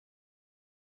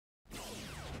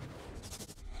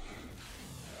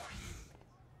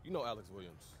You know Alex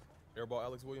Williams. Airball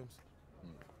Alex Williams?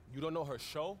 You don't know her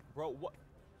show? Bro, what?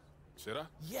 Should I?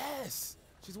 Yes!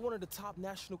 She's one of the top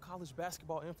national college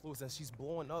basketball influencers, and she's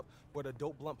blowing up with a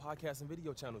Dope Blunt podcast and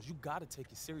video channels. You gotta take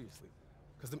it seriously,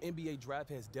 because them NBA draft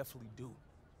heads definitely do.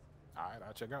 All right,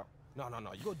 I'll check out. No,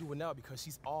 you go do it now because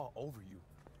she's all over you.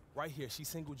 Right here, she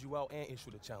singled you out and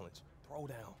issued a challenge. Throw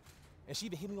down. And she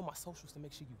even hit me on my socials to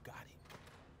make sure you got it.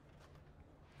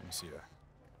 Let me see that.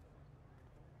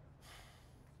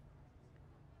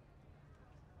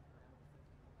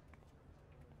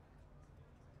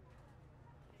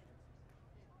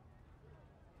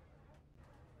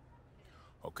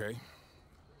 Okay,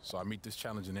 so I meet this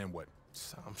challenge and then what?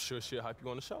 So I'm sure she'll hype you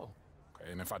on the show.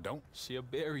 Okay, and if I don't? She'll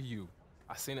bury you.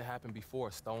 I seen it happen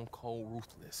before, stone cold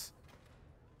ruthless.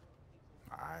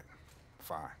 All right,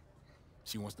 fine.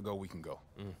 She wants to go, we can go.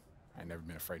 I ain't never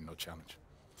been afraid of no challenge.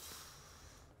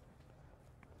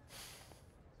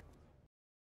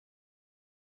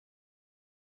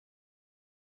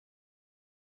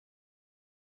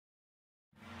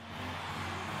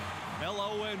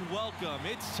 Hello and welcome.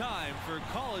 It's time for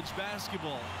college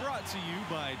basketball, brought to you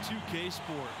by 2K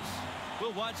Sports.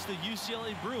 We'll watch the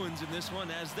UCLA Bruins in this one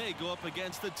as they go up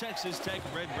against the Texas Tech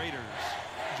Red Raiders.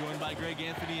 Joined by Greg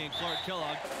Anthony and Clark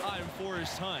Kellogg, I'm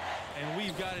Forrest Hunt, and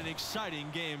we've got an exciting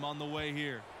game on the way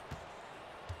here.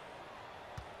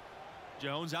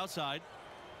 Jones outside.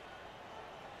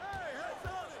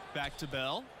 Back to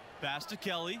Bell. Pass to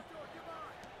Kelly.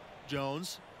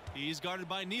 Jones. He's guarded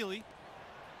by Neely.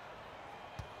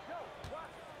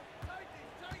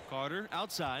 Carter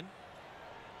outside.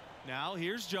 Now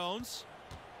here's Jones.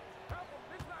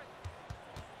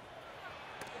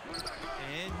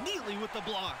 And Neely with the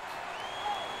block.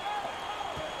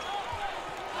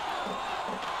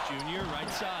 Junior right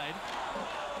side.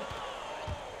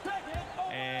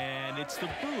 And it's the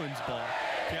Bruins ball.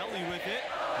 Kelly with it.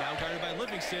 Now guarded by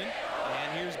Livingston.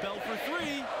 And here's Bell for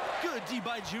three. Good D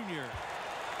by Junior.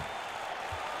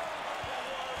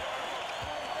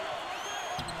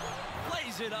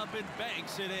 It up and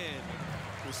banks it in.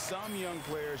 Well, some young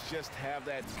players just have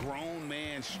that grown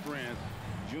man strength.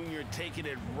 Junior taking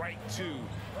it right to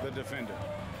the defender.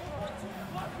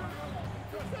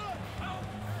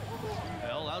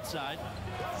 Bell outside.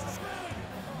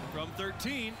 From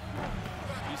 13.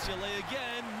 UCLA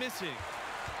again missing.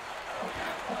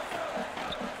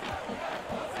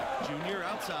 Junior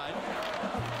outside.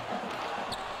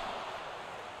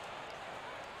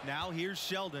 Now here's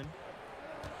Sheldon.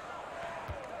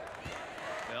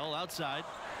 Bell outside.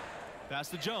 Pass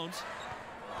to Jones.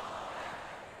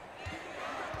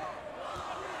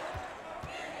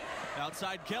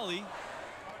 Outside Kelly.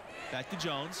 Back to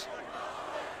Jones.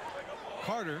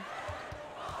 Carter.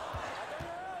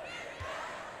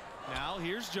 Now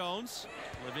here's Jones.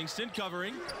 Livingston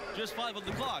covering. Just 5 on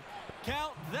the clock.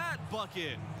 Count that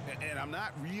bucket. And I'm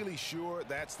not really sure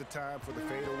that's the time for the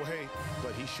fadeaway,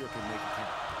 but he sure can make it count.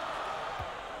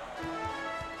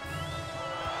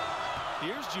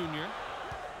 Here's Junior.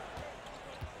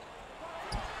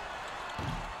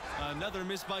 Another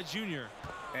miss by Junior.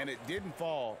 And it didn't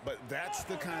fall, but that's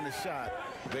the kind of shot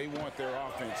they want their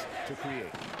offense to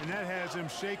create. And that has him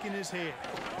shaking his head.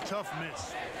 Tough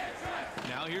miss.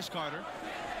 Now here's Carter.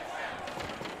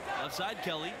 Left side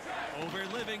Kelly. Over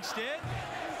Livingston.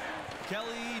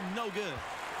 Kelly no good.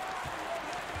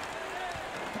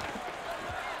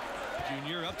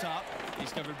 Junior up top.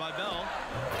 He's covered by Bell.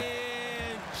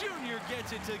 And Junior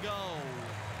gets it to go.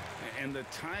 And the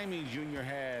timing Junior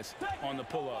has on the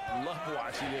pull-up. Love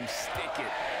watching him stick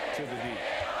it to the D.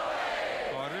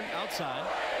 Carter outside.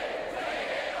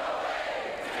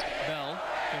 Bell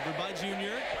covered by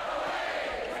Junior.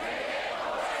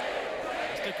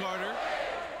 Pass to Carter.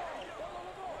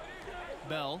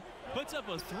 Bell puts up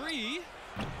a three.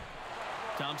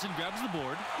 Thompson grabs the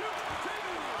board.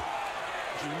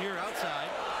 Junior outside.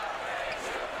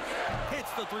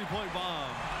 Hits the three-point bomb.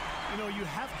 You know, you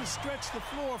have to stretch the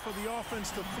floor for the offense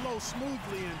to flow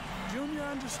smoothly, and Junior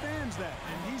understands that,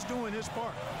 and he's doing his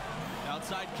part.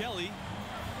 Outside Kelly.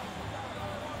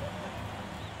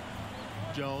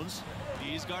 Jones.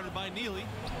 He's guarded by Neely.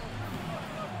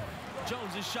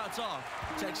 Jones' shot's off.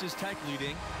 Texas Tech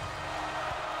leading.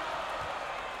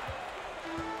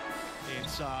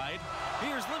 Inside.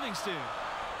 Here's Livingston.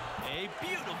 A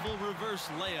beautiful reverse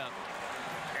layup.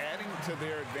 Adding to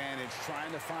their advantage,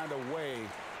 trying to find a way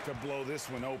to blow this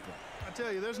one open. I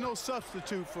tell you, there's no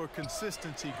substitute for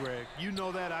consistency, Greg. You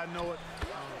know that, I know it.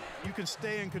 You can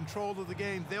stay in control of the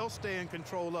game. They'll stay in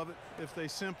control of it if they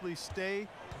simply stay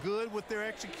good with their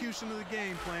execution of the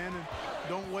game plan and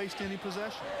don't waste any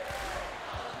possession.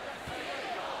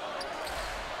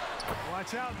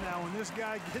 Watch out now. When this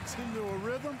guy gets into a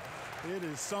rhythm, it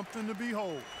is something to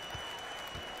behold.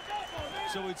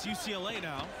 So it's UCLA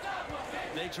now.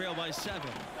 They trail by 7.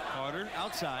 Carter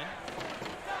outside.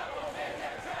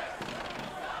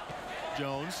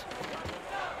 Jones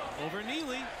over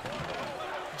Neely.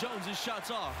 Jones'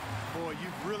 shot's off. Boy,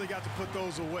 you've really got to put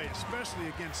those away, especially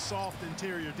against soft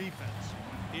interior defense.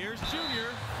 Here's Junior,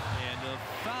 and a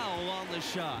foul on the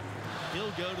shot.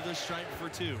 He'll go to the stripe for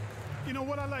 2. You know,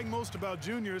 what I like most about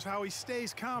Junior is how he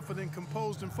stays confident,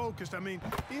 composed, and focused. I mean,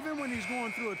 even when he's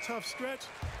going through a tough stretch,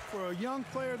 for a young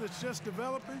player that's just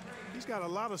developing, he's got a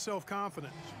lot of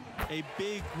self-confidence. A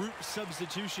big group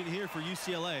substitution here for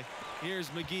UCLA. Here's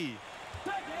McGee.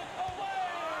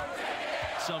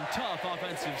 Some tough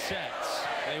offensive sets.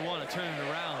 They want to turn it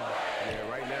around. Yeah,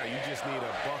 right now you just need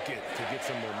a bucket to get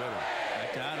some momentum.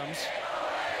 Back to Adams.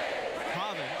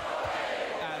 Coven.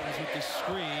 Adams with the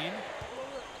screen.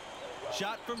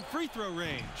 Shot from free throw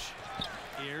range.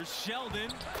 Here's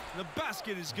Sheldon. The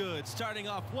basket is good. Starting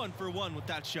off 1 for 1 with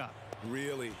that shot.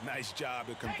 Really nice job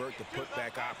to convert the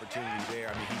putback opportunity there.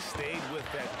 I mean, he stayed with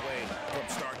that play from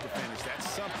start to finish. That's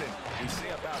something we say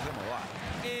about him a lot.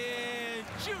 And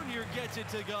Junior gets it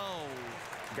to go.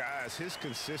 Guys, his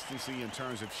consistency in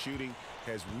terms of shooting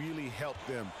has really helped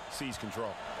them seize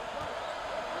control.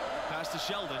 Pass to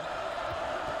Sheldon.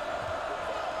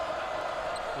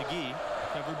 McGee,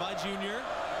 covered by Junior.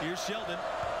 Here's Sheldon.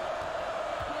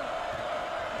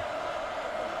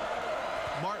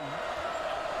 Martin.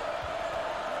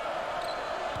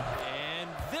 And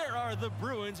there are the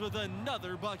Bruins with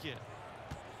another bucket.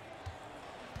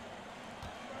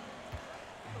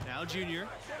 Now Junior.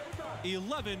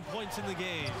 11 points in the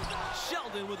game.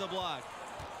 Sheldon with a block.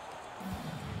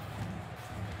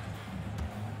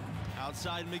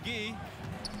 Outside McGee.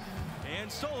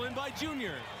 And stolen by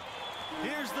Junior.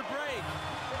 Here's the break.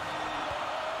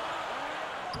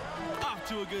 Off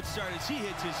to a good start as he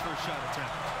hits his first shot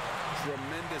attempt.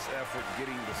 Tremendous effort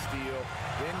getting the steal,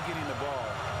 then getting the ball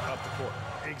up the court.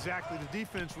 Exactly. The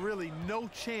defense really no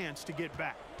chance to get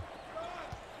back.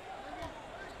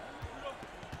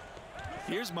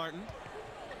 Here's Martin.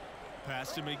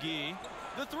 Pass to McGee.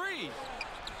 The 3.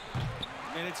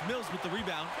 And it's Mills with the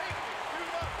rebound.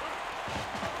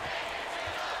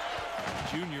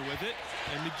 Junior with it.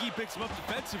 And McGee picks him up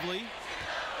defensively.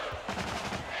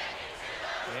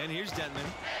 And here's Denman.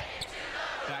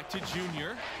 Back to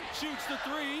Junior. Shoots the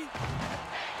 3.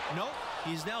 Nope.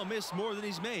 He's now missed more than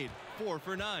he's made. 4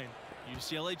 for 9.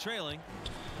 UCLA trailing.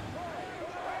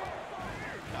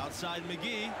 Outside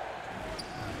McGee.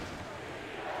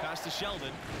 Pass to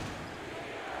Sheldon.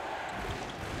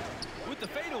 With the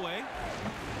fadeaway.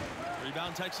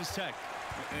 Rebound Texas Tech.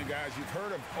 And guys, you've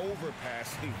heard of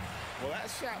overpassing. Well, that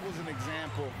shot was an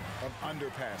example of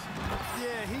underpassing.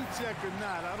 Yeah, heat check or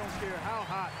not, I don't care how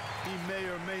hot he may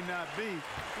or may not be,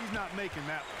 he's not making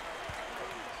that one.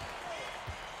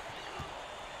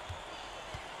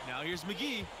 Now here's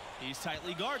McGee. He's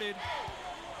tightly guarded.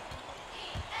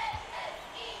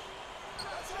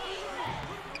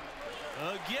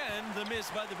 Again, the miss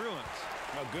by the Bruins.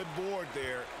 A good board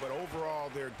there, but overall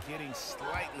they're getting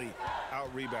slightly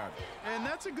out-rebounded. And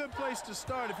that's a good place to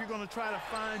start if you're going to try to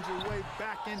find your way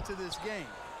back into this game.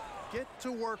 Get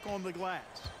to work on the glass.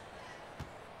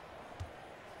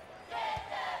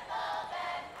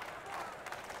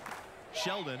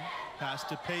 Sheldon, pass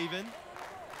to Pavin.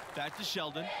 Back to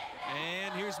Sheldon.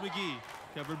 And here's McGee.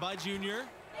 Covered by Junior.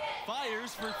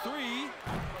 Fires for 3.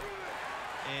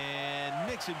 And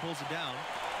Nixon pulls it down.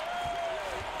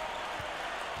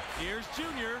 Here's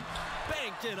Junior.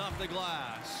 Banked in off the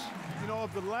glass. You know,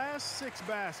 of the last 6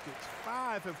 baskets,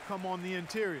 5 have come on the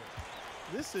interior.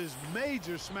 This is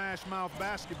major smash mouth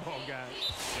basketball, guys.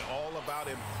 It's all about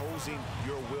imposing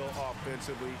your will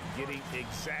offensively, getting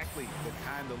exactly the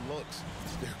kind of looks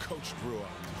their coach drew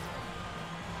up.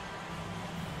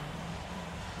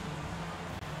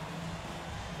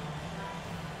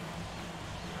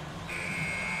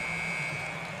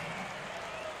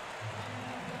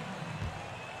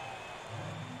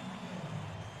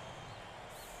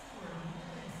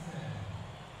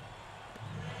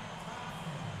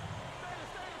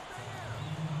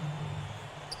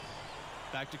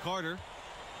 Back to Carter.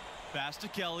 Pass to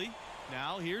Kelly.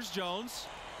 Now here's Jones.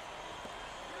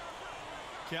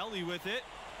 Kelly with it.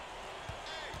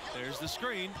 There's the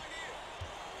screen.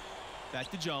 Back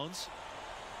to Jones.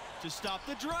 To stop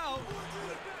the drought.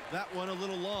 That one a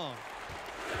little long.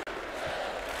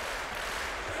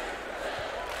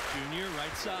 Junior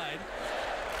right side.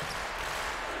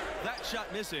 That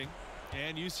shot missing.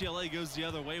 And UCLA goes the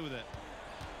other way with it.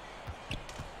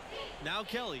 Now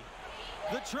Kelly.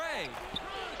 The tray.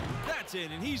 That's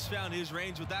in, and he's found his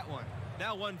range with that one.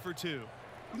 Now 1 for 2.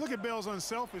 Look at Bell's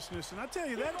unselfishness, and I tell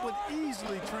you, that would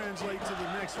easily translate to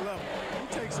the next level.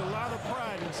 He takes a lot of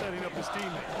pride in setting up his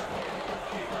teammates.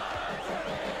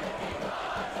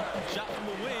 Shot from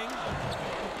the wing.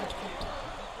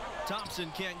 Thompson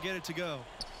can't get it to go.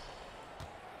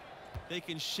 They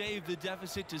can shave the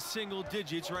deficit to single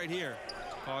digits right here.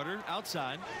 Carter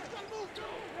outside.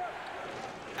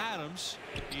 Adams,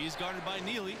 he's guarded by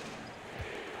Neely.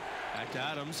 Back to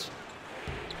Adams.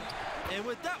 And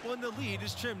with that one, the lead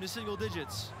is trimmed to single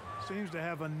digits. Seems to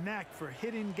have a knack for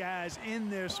hitting guys in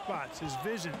their spots. His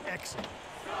vision excellent.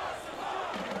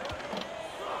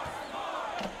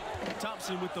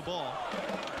 Thompson with the ball.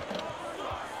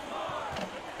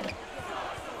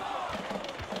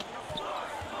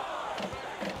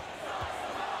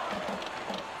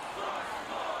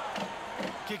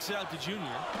 Kicks it out to Junior.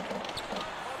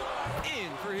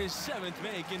 In for his 7th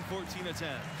make in 14 attempts.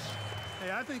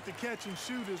 Hey, I think the catch and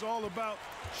shoot is all about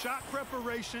shot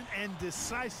preparation and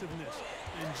decisiveness.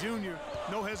 And Junior,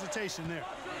 no hesitation there.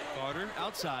 Carter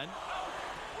outside.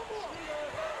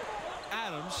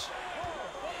 Adams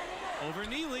over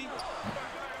Neely.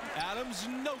 Adams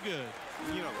no good.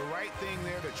 You know, the right thing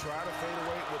there to try to fade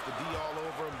away with the D all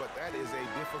over him, but that is a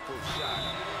difficult shot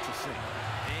to sink.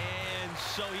 And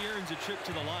so he earns a trip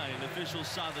to the line. Officials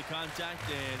saw the contact,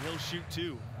 and he'll shoot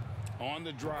 2. On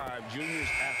the drive, Junior's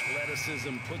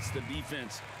athleticism puts the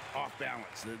defense off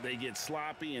balance. They get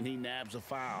sloppy, and he nabs a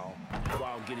foul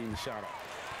while getting the shot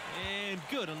off. And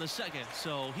good on the second,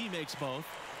 so he makes both.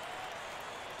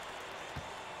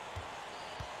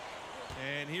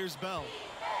 And here's Bell.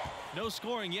 No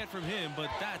scoring yet from him, but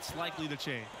that's likely to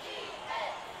change.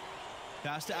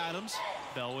 Pass to Adams.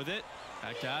 Bell with it.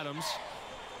 Back to Adams.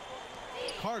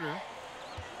 Carter.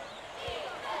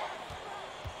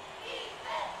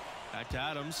 Back to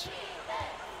Adams.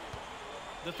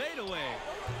 The fadeaway.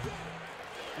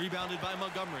 Rebounded by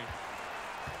Montgomery.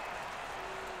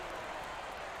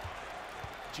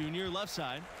 Junior left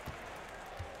side.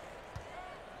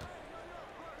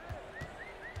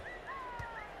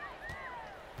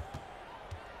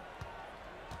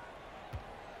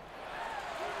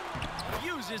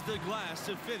 Uses the glass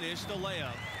to finish the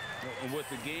layup. And with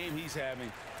the game he's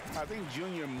having, I think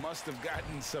Junior must have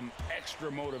gotten some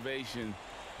extra motivation.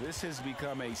 This has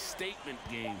become a statement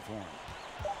game for him.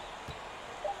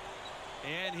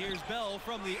 And here's Bell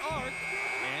from the arc.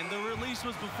 And the release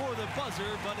was before the buzzer,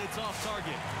 but it's off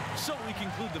target. So we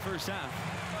conclude the first half.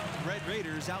 Red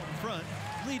Raiders out in front,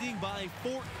 leading by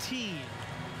 14.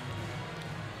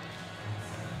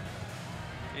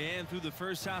 And through the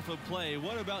first half of play,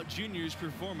 what about Junior's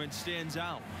performance stands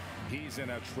out? He's in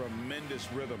a tremendous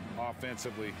rhythm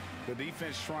offensively. The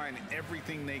defense trying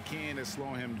everything they can to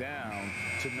slow him down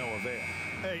to no avail.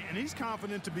 Hey, and he's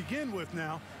confident to begin with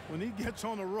now. When he gets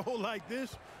on a roll like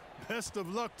this, best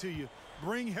of luck to you.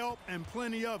 Bring help and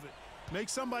plenty of it. Make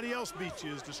somebody else beat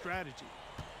you is the strategy.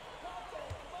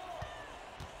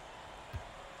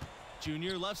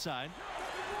 Junior left side.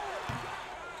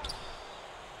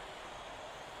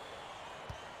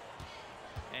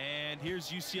 And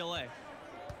here's UCLA.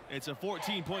 It's a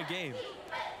 14-point game.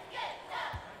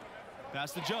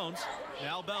 Pass to Jones.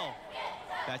 Now Bell.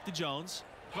 Back to Jones.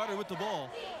 Carter with the ball.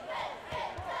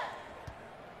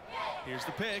 Here's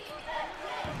the pick.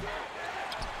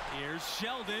 Here's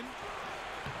Sheldon.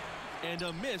 And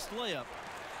a missed layup.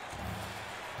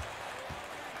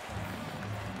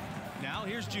 Now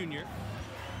here's Junior.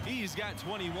 He's got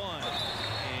 21.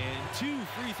 And 2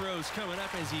 free throws coming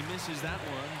up as he misses that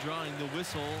one, drawing the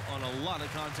whistle on a lot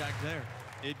of contact there.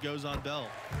 It goes on Bell.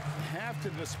 Have to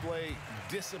display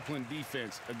disciplined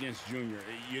defense against Junior.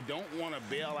 You don't want to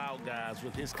bail out guys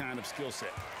with his kind of skill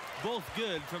set. Both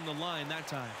good from the line that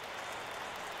time.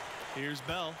 Here's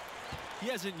Bell. He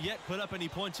hasn't yet put up any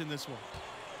points in this one.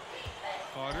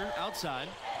 Carter outside.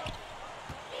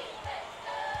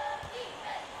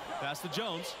 Pass to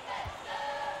Jones.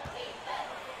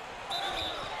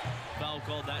 Foul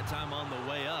called that time on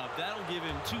the way up. That'll give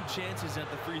him 2 chances at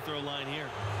the free throw line here.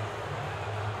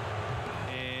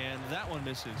 And that one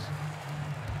misses.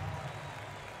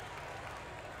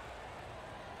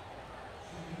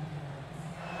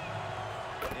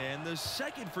 And the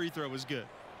second free throw was good.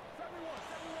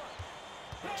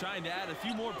 Trying to add a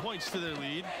few more points to their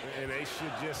lead. And they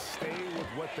should just stay with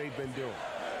what they've been doing.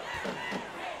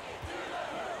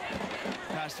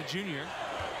 Pass to Junior.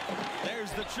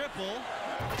 There's the triple.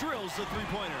 Drills the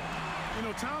three-pointer. You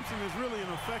know, Thompson is really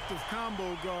an effective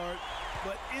combo guard,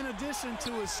 but in addition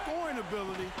to his scoring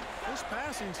ability, his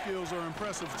passing skills are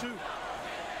impressive too.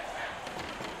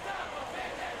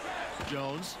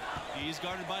 Jones, he's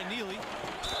guarded by Neely.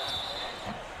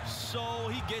 So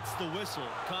he gets the whistle.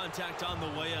 Contact on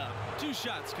the way up. 2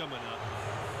 shots coming up.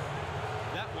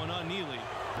 That one on Neely.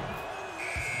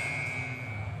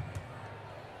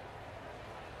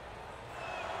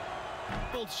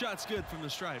 Both shots good from the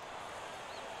stripe.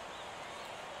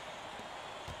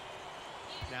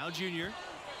 Now Junior.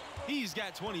 He's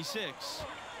got 26.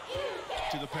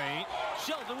 To the paint.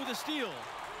 Shelton with a steal.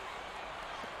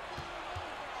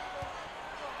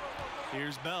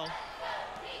 Here's Bell.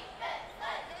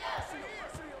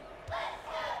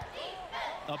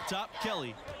 Up top,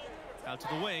 Kelly. Out to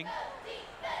the wing.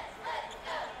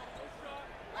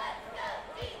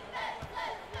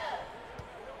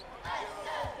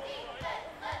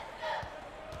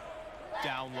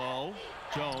 Down low,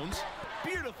 Jones.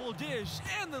 Beautiful dish,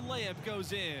 and the layup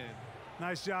goes in.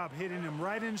 Nice job hitting him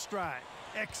right in stride.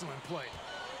 Excellent play.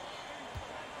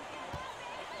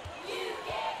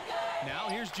 Now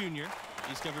here's Junior.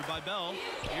 He's covered by Bell.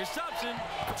 Here's Thompson.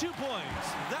 2 points.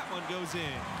 That one goes in.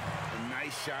 A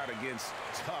nice shot against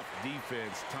tough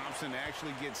defense. Thompson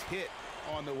actually gets hit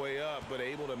on the way up, but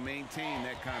able to maintain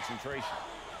that concentration.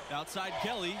 Outside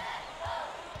Kelly.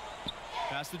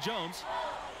 Pass to Jones.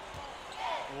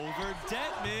 Over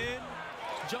Detman.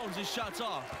 Jones' shot's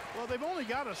off. Well, they've only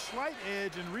got a slight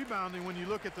edge in rebounding when you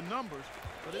look at the numbers,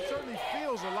 but it certainly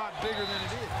feels a lot bigger than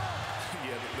it is.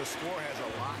 Yeah, the score has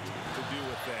a lot to do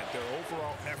with that. Their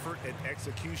overall effort and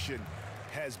execution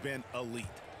has been elite.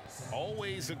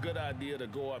 Always a good idea to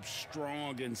go up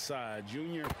strong inside.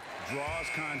 Junior draws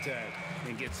contact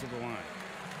and gets to the line.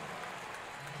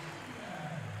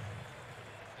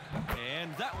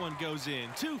 And that one goes in.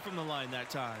 2 from the line that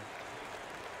time.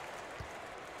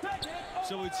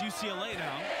 So it's UCLA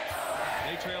now.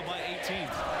 They trail by 18.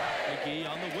 McGee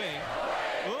on the wing.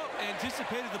 Oh,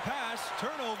 anticipated the pass.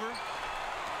 Turnover.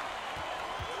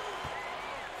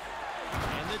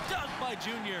 And the dunk by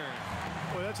Junior.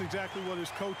 Well, that's exactly what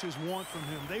his coaches want from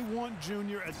him. They want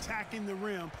Junior attacking the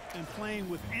rim and playing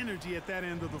with energy at that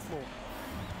end of the floor.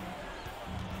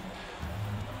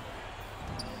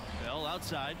 Bell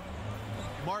outside.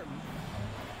 Martin.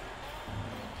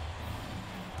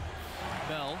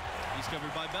 Bell. He's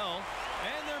covered by Bell.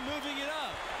 And they're moving it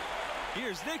up.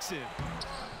 Here's Nixon.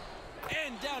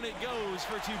 And down it goes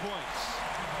for 2 points.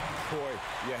 Boy,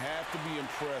 you have to be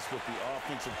impressed with the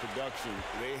offensive production.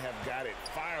 They have got it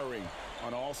firing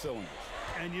on all cylinders.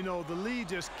 And, you know, the lead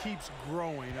just keeps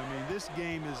growing. I mean, this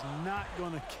game is not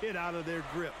going to get out of their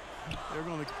grip. They're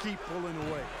going to keep pulling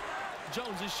away.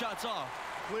 Jones' shot's off.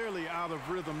 Clearly out of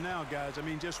rhythm now, guys. I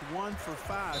mean, just 1 for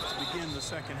 5 to begin the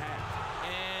second half.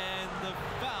 And the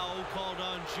foul called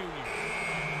on Junior.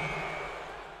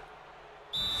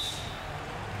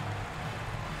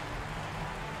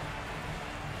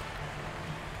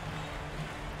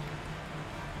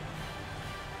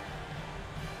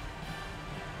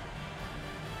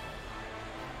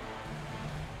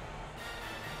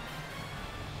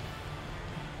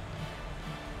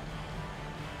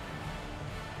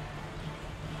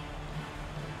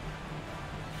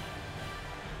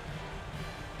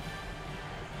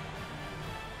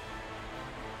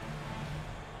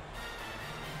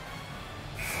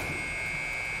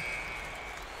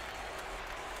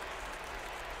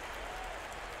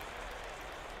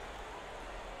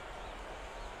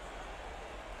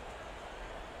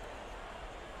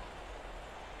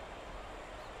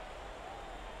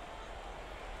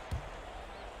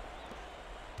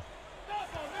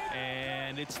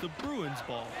 And it's the Bruins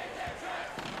ball.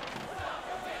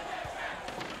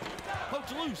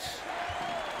 Poked loose.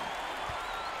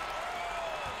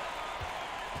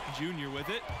 Junior with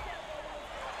it.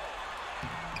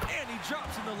 And he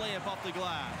drops in the layup off the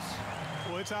glass.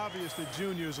 Well, it's obvious that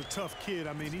Junior is a tough kid.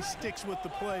 I mean, he sticks with the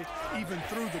play even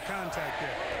through the contact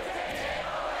there.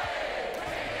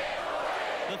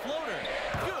 The floater.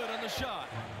 Good on the shot.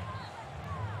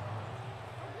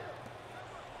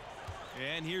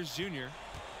 And here's Junior.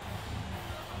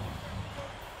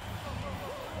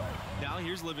 Now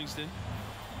here's Livingston.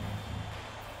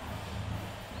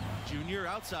 Junior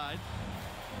outside.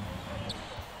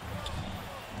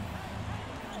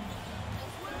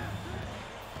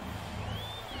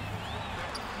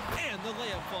 And the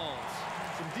layup falls.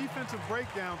 Some defensive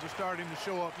breakdowns are starting to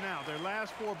show up now. Their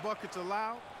last 4 buckets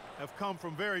allowed have come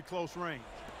from very close range.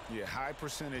 Yeah, high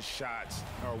percentage shots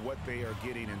are what they are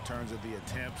getting in terms of the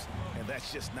attempts, and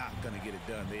that's just not going to get it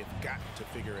done. They've got to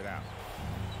figure it out.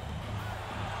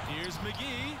 Here's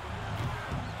McGee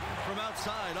from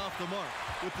outside off the mark.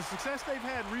 With the success they've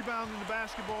had rebounding the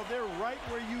basketball, they're right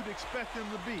where you'd expect them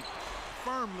to be.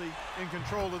 firmly in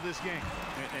control of this game.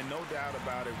 And no doubt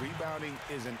about it, rebounding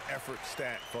is an effort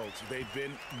stat, folks. They've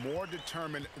been more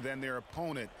determined than their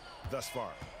opponent thus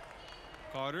far.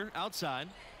 Carter outside.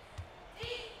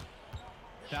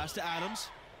 Pass to Adams.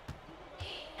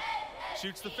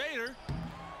 Shoots the fader.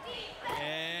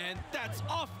 And that's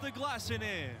off the glass and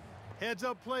in. Heads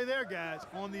up play there, guys,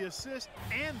 on the assist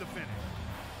and the finish.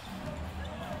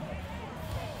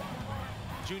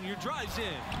 Junior drives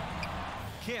in.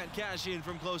 Can't cash in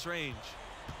from close range.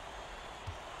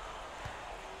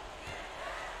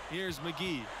 Here's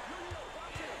McGee.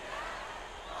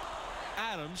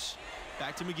 Adams.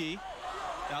 Back to McGee.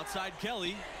 Outside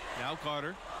Kelly. Now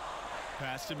Carter.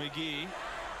 Pass to McGee.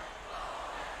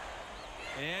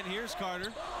 And here's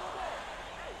Carter.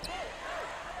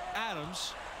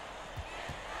 Adams.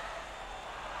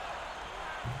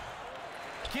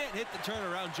 Can't hit the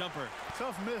turnaround jumper.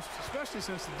 Tough miss, especially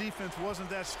since the defense wasn't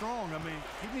that strong. I mean,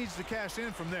 he needs to cash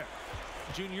in from there.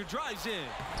 Junior drives in.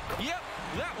 Yep,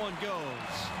 that one goes.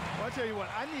 Well, I tell you what,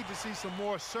 I need to see some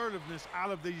more assertiveness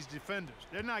out of these defenders.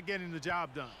 They're not getting the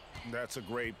job done. That's a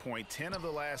great point. 10 of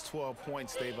the last 12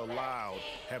 points they've allowed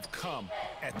have come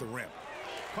at the rim.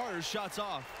 Carter's shots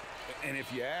off. And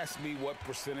if you ask me what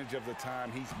percentage of the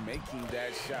time he's making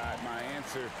that shot, my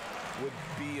answer would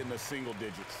be in the single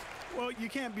digits. Well, you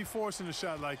can't be forcing a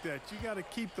shot like that. You got to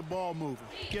keep the ball moving.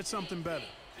 Get something better.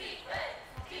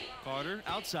 Carter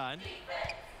outside.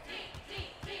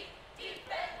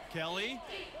 Kelly.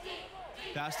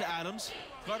 Pass to Adams.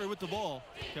 Carter with the ball.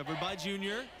 Covered by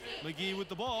Junior. McGee with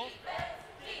the ball.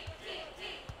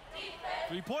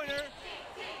 Three-pointer.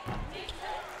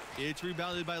 It's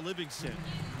rebounded by Livingston.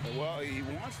 Well, he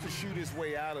wants to shoot his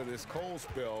way out of this cold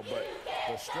spell, but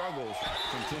the struggles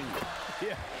continue.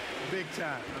 Yeah, big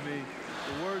time. I mean,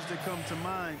 the words that come to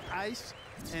mind, ice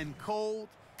and cold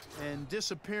and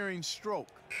disappearing stroke,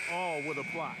 all would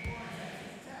apply.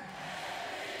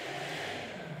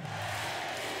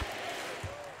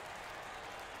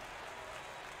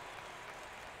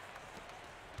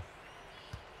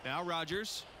 Now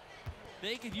Rogers.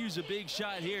 They could use a big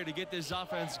shot here to get this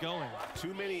offense going.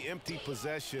 Too many empty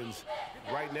possessions.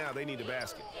 Right now, they need a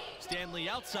basket. Stanley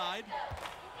outside.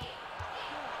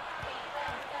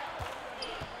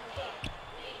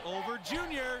 Over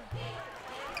Junior.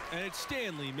 And it's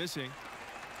Stanley missing.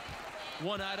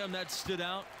 One item that stood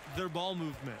out, their ball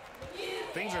movement.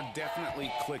 Things are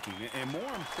definitely clicking. And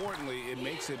more importantly, it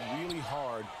makes it really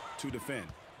hard to defend.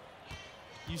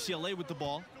 UCLA with the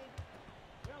ball.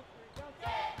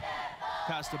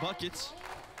 Pass to Buckets.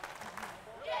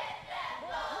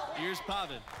 Here's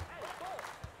Pavin.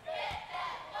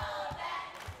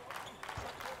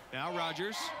 Now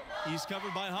Rogers. He's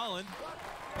covered by Holland.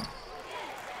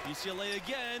 UCLA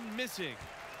again missing.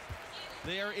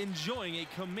 They are enjoying a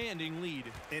commanding lead.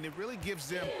 And it really gives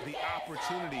them the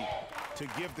opportunity to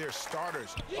give their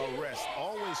starters a rest.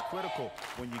 Always critical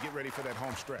when you get ready for that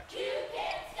home stretch.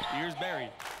 Here's Barry.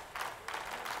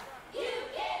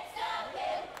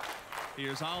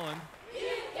 Here's Holland.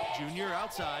 Junior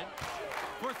outside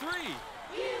for three.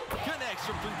 Connects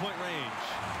from three-point range.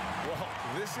 Well,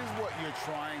 this is what you're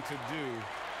trying to do.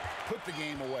 Put the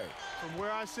game away. From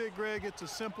where I sit, Greg, it's a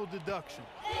simple deduction.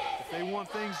 If they want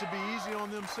things to be easy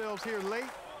on themselves here late,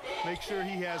 make sure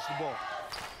he has the ball.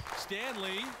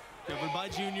 Stanley, covered by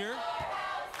Junior.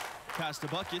 Pass to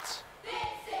Buckets.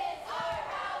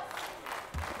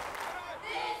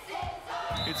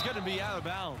 It's going to be out of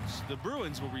bounds. The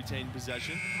Bruins will retain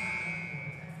possession.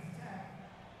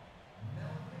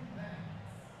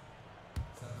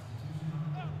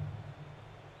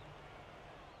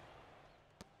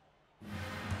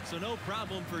 So no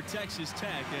problem for Texas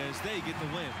Tech as they get the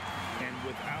win. And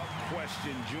without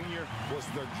question, Junior was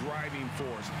the driving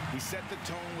force. He set the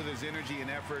tone with his energy and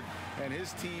effort, and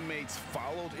his teammates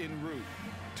followed en route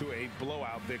to a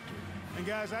blowout victory. And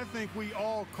guys, I think we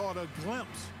all caught a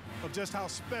glimpse of just how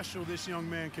special this young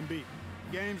man can be.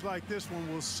 Games like this one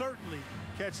will certainly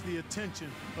catch the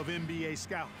attention of NBA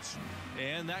scouts.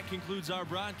 And that concludes our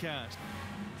broadcast.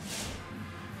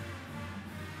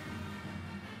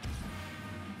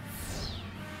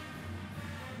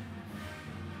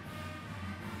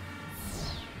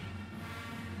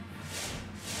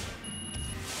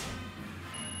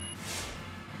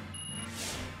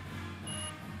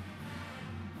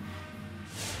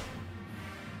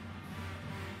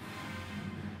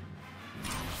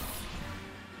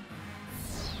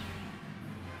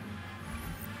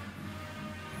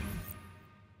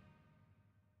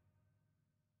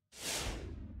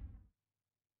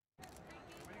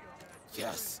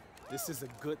 Yes, this is a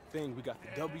good thing. We got the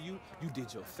W. You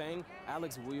did your thing.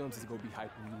 Alex Williams is going to be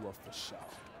hyping you up for sure.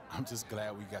 I'm just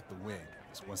glad we got the win.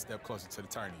 It's one step closer to the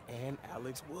tourney. And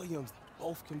Alex Williams.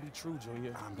 Both can be true,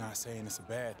 Junior. I'm not saying it's a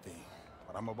bad thing,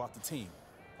 but I'm about the team.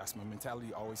 That's my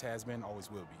mentality, always has been, always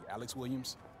will be. Alex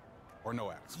Williams or no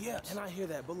Alex Williams. Yeah, and I hear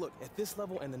that. But look, at this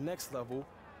level and the next level,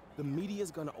 the media is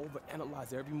going to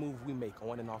overanalyze every move we make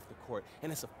on and off the court.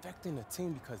 And it's affecting the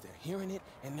team because they're hearing it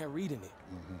and they're reading it.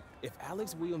 If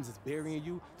Alex Williams is burying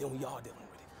you, then we all dealing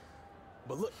with it.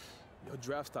 But look, your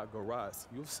draft stock go rise.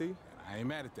 You'll see. And I ain't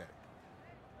mad at that.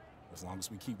 As long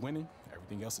as we keep winning,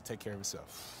 everything else will take care of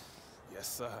itself. Yes,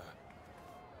 sir.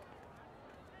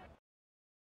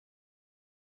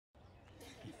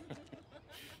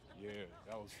 Yeah,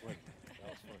 that was funny. That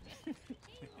was funny.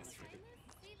 Sorry.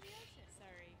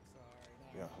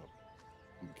 Yeah,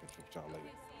 I'm gonna catch up with y'all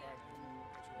later.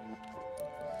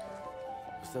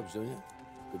 What's up, Junior?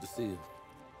 Good to see you.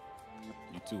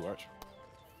 You too, Arch.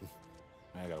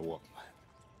 I gotta walk.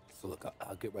 So look,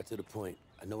 I'll get right to the point.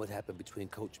 I know what happened between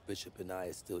Coach Bishop and I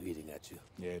is still eating at you.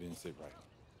 Yeah, it didn't sit right.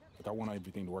 Look, I want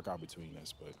everything to work out between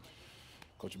us, but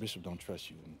Coach Bishop don't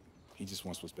trust you, and he just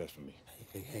wants what's best for me.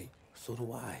 Hey, so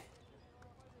do I.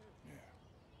 Yeah.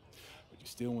 But you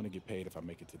still want to get paid if I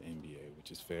make it to the NBA,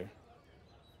 which is fair.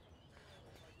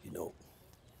 You know,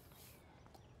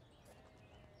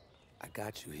 I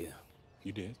got you here.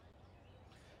 You did?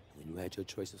 When you had your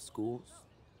choice of schools,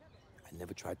 I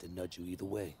never tried to nudge you either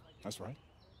way. That's right.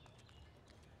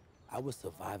 I was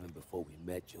surviving before we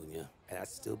met, Junior, and I'd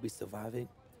still be surviving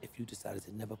if you decided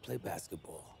to never play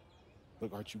basketball.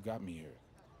 Look, Art, you got me here.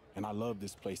 And I love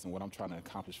this place and what I'm trying to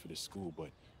accomplish for this school,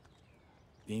 but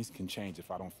things can change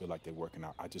if I don't feel like they're working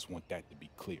out. I just want that to be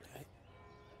clear. Right?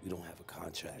 We don't have a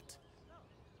contract.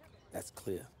 That's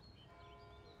clear.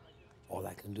 All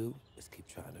I can do is keep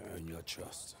trying to earn your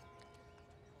trust.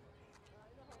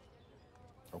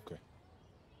 Okay.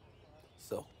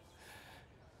 So,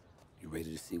 you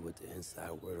ready to see what the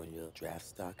inside word on your draft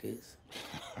stock is?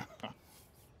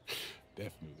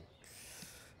 Definitely.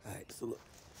 All right, so look,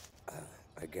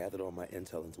 I gathered all my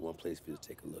intel into one place for you to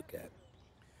take a look at,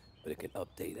 but it can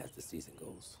update as the season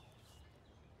goes.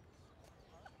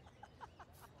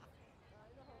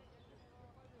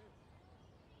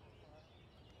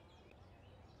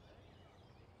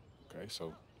 Okay,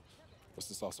 so what's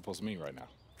this all supposed to mean right now?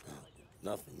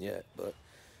 Nothing yet, but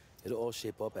it'll all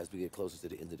shape up as we get closer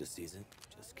to the end of the season.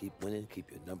 Just keep winning,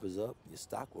 keep your numbers up, and your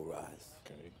stock will rise.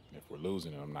 Okay, and if we're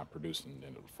losing and I'm not producing,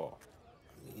 then it'll fall.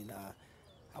 I mean,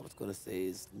 I was gonna say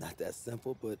it's not that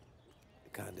simple, but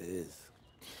it kinda is.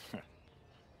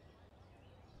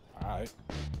 All right.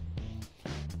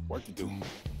 Work to do.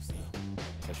 So,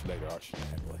 Catch you later, Arch.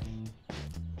 bad boy.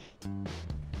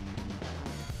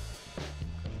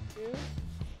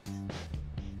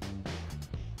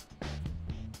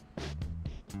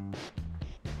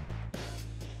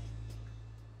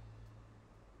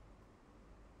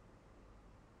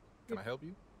 Can I help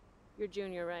you? You're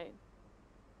Junior, right?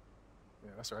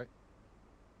 Yeah, that's right.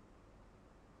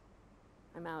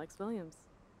 I'm Alex Williams.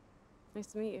 Nice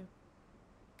to meet you.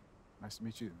 Nice to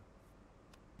meet you.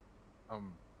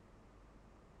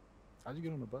 How'd you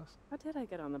get on the bus? How did I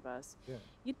get on the bus? Yeah.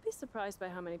 You'd be surprised by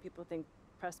how many people think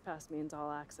press pass means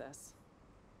all access.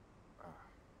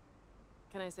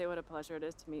 Can I say what a pleasure it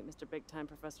is to meet Mr. Big Time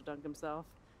Professor Dunk himself?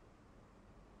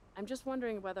 I'm just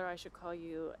wondering whether I should call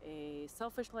you a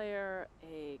selfish player,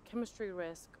 a chemistry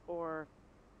risk, or,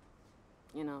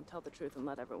 you know, tell the truth and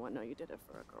let everyone know you did it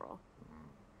for a girl.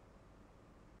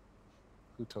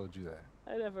 Who told you that?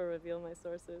 I never reveal my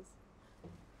sources.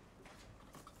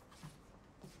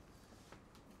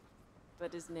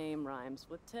 But his name rhymes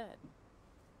with Ted.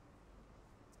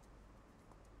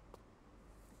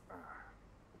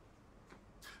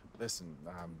 Listen,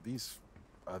 these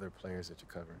other players that you're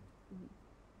covering,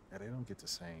 yeah, they don't get the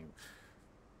same,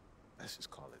 let's just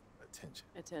call it attention.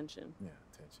 Attention. Yeah,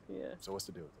 attention. Yeah. So what's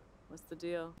the deal with that? What's the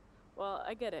deal? Well,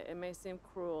 I get it. It may seem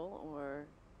cruel or,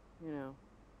 you know,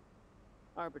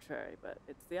 arbitrary, but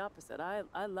it's the opposite. I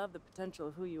love the potential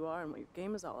of who you are and what your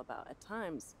game is all about. At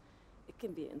times, it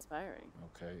can be inspiring.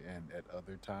 Okay, and at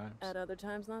other times? At other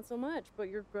times, not so much, but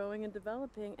you're growing and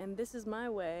developing, and this is my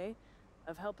way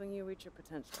of helping you reach your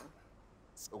potential.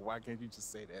 So why can't you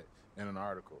just say that in an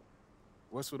article?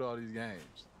 What's with all these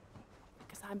games?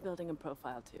 Because I'm building a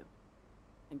profile too.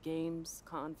 And games,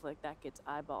 conflict, that gets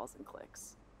eyeballs and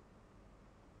clicks.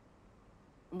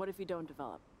 And what if you don't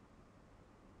develop?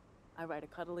 I write a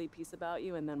cuddly piece about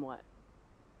you, and then what?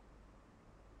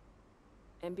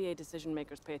 NBA decision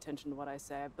makers pay attention to what I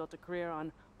say. I've built a career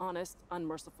on honest,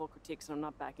 unmerciful critiques, and I'm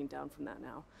not backing down from that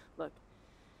now. Look,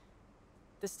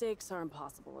 the stakes are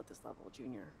impossible at this level,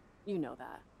 Junior. You know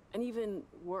that. And even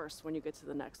worse when you get to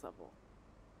the next level.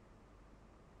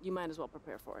 you might as well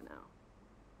prepare for it now.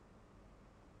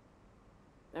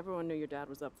 Everyone knew your dad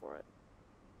was up for it.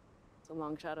 It's a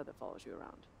long shadow that follows you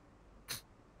around. Is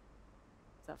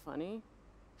that funny?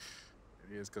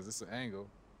 It is, because it's an angle.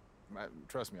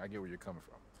 Trust me, I get where you're coming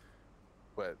from.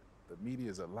 But the media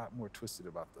is a lot more twisted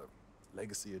about the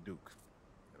legacy of Duke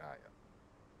than I am.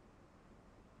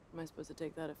 Am I supposed to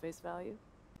take that at face value?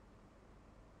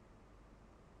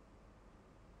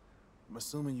 I'm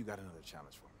assuming you got another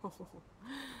challenge for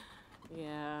me.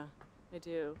 Yeah, I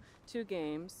do. 2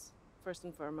 games, first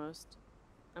and foremost.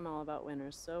 I'm all about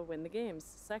winners, so win the games.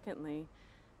 Secondly,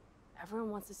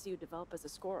 everyone wants to see you develop as a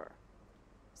scorer.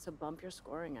 So bump your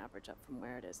scoring average up from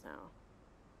where it is now.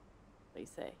 What do you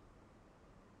say?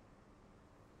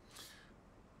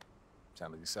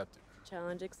 Challenge accepted.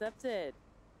 Challenge accepted.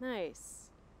 Nice.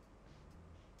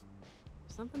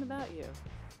 There's something about you.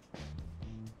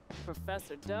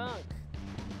 Professor Dunk.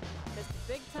 It's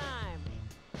big time.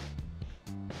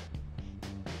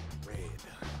 Red.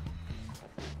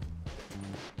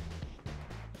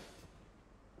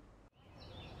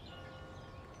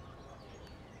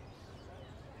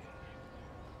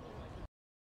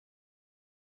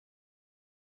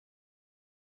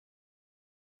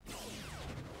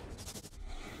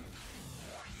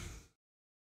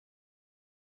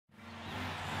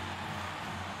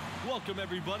 Welcome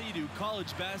everybody to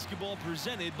college basketball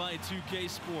presented by 2K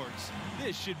Sports.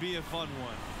 This should be a fun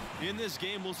one. In this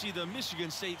game, we'll see the Michigan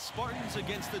State Spartans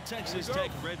against the Texas Tech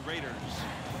Red Raiders.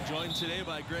 Joined today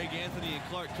by Greg Anthony and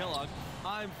Clark Kellogg,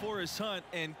 I'm Forrest Hunt,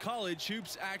 and college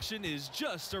hoops action is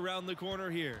just around the corner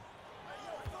here.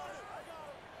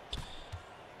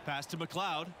 Pass to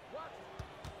McLeod.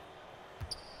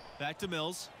 Back to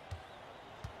Mills.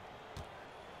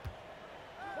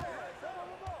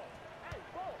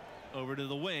 Over to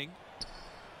the wing.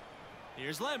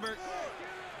 Here's Lambert.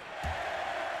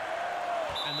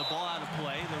 And the ball out of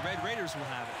play. The Red Raiders will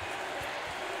have it.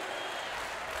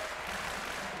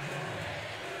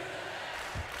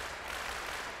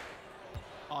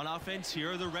 On offense,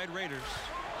 here are the Red Raiders.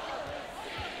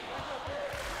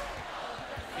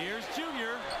 Here's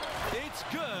Junior. It's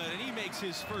good, and he makes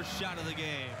his first shot of the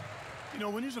game. You know,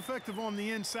 when he's effective on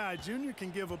the inside, Junior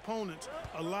can give opponents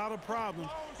a lot of problems.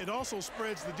 It also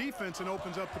spreads the defense and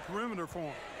opens up the perimeter for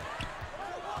him.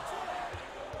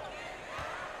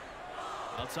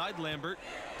 Outside, Lambert.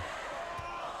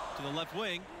 To the left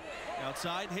wing.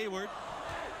 Outside, Hayward.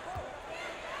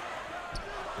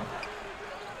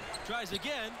 Tries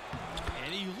again,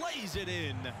 and he lays it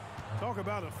in. Talk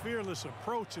about a fearless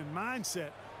approach and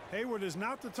mindset. Hayward is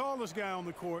not the tallest guy on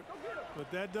the court, but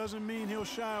that doesn't mean he'll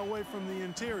shy away from the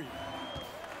interior.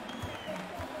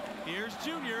 Here's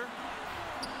Junior.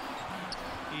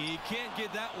 He can't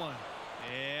get that one.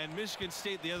 And Michigan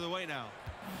State the other way now.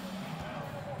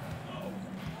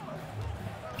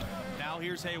 Now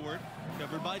here's Hayward.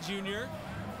 Covered by Junior.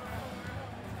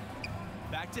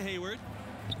 Back to Hayward.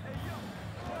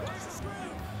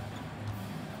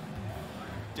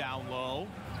 Down low.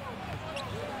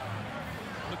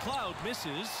 McLeod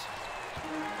misses.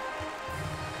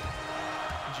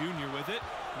 Junior with it.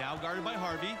 Now guarded by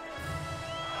Harvey.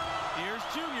 Here's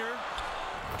Junior.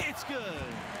 It's good.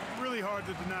 Really hard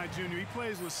to deny Junior. He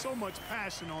plays with so much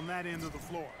passion on that end of the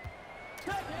floor.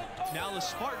 Now the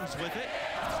Spartans with it.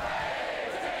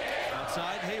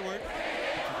 Outside, Hayward.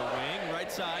 To the wing,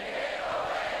 right side.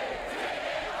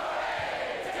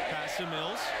 Pass to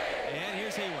Mills. And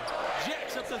here's Hayward.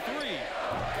 Jacks up the 3.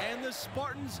 And the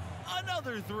Spartans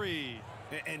another 3.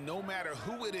 And no matter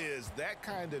who it is, that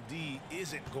kind of D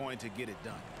isn't going to get it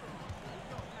done.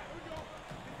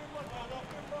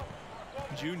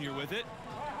 Junior with it.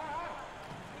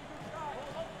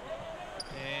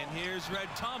 And here's Red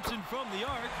Thompson from the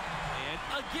arc.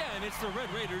 And again, it's the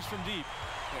Red Raiders from deep.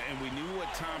 And we knew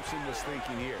what Thompson was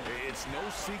thinking here. It's no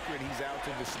secret he's out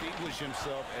to distinguish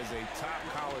himself as a top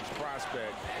college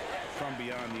prospect from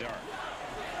beyond the arc.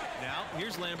 Now,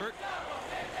 here's Lambert.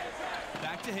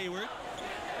 Back to Hayward.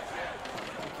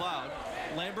 McLeod.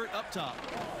 Lambert up top.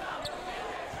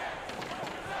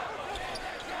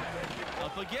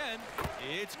 Up again.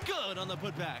 It's good on the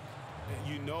putback.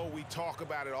 You know we talk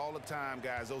about it all the time,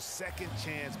 guys. Those second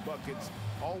chance buckets,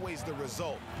 always the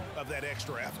result of that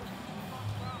extra effort.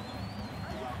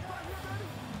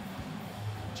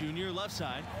 Junior left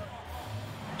side.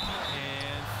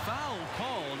 And foul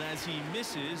called as he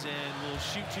misses and will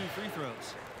shoot 2 free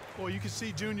throws. Well, you can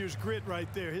see Junior's grit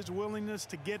right there. His willingness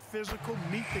to get physical,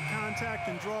 meet the contact,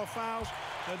 and draw fouls.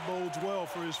 That bodes well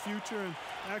for his future and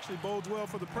actually bodes well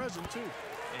for the present, too.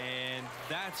 And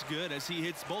that's good as he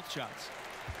hits both shots.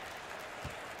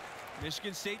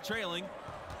 Michigan State trailing.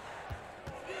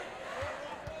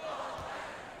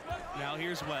 Now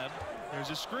here's Webb. There's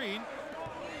a screen.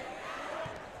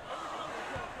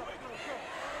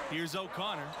 Here's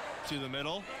O'Connor to the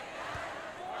middle.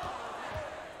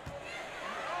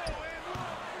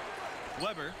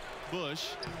 Weber, Bush,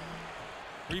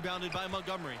 rebounded by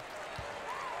Montgomery.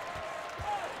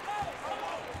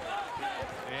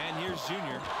 And here's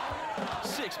Junior.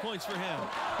 6 points for him.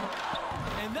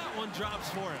 And that one drops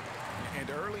for him. And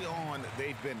early on,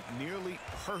 they've been nearly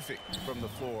perfect from the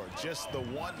floor. Just the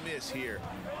one miss here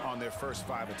on their first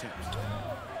 5 attempts.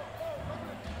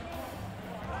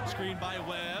 Screen by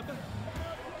Webb.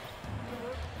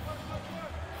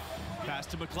 Pass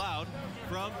to McLeod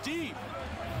from deep.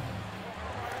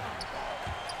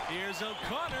 Here's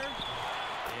O'Connor.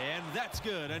 And that's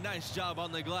good. A nice job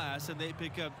on the glass, and they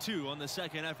pick up 2 on the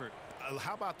second effort.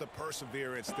 How about the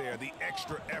perseverance there, the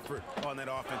extra effort on that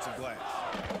offensive glass?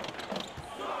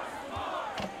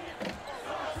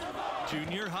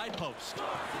 Junior high post.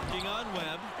 Working on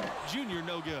Webb. Junior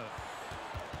no good.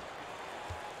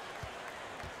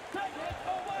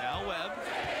 Now Webb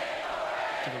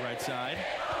to the right side.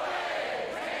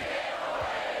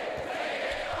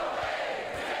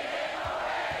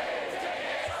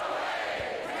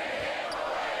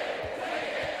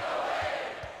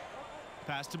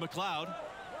 Pass to McLeod.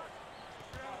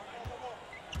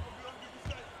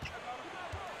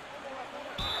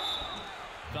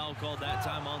 Foul called that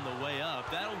time on the way up.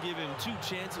 That'll give him 2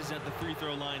 chances at the free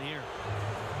throw line here.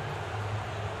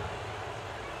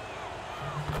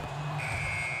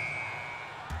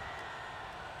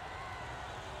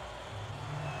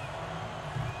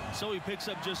 So he picks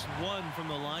up just 1 from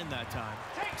the line that time.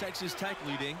 Texas Tech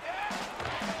leading.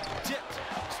 Tipped.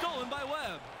 Stolen by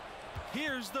Webb.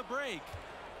 Here's the break.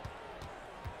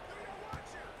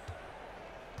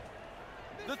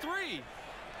 The 3.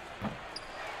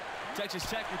 Texas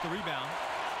Tech with the rebound.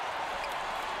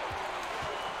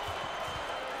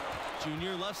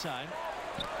 Junior left side.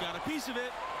 Got a piece of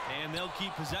it, and they'll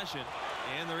keep possession.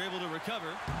 And they're able to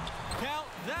recover. Count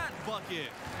that bucket.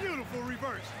 Beautiful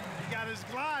reverse. He got his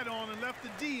glide on and left the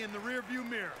D in the rearview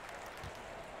mirror.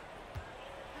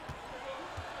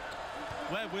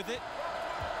 Webb with it.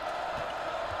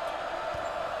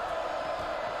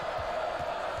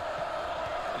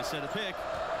 They set a pick.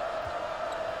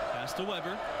 Pass to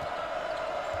Weber.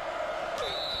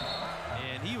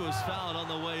 And he was fouled on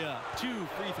the way up. 2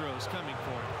 free throws coming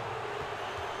for him.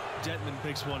 Detman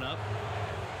picks one up.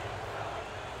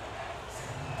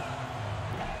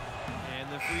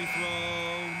 And the free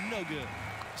throw, no good.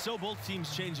 So both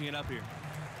teams changing it up here.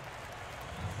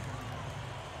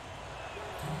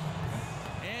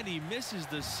 And he misses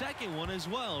the second one as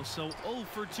well. So 0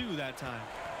 for 2 that time.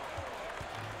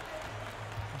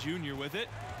 Junior with it.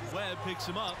 Webb picks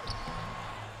him up.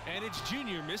 And it's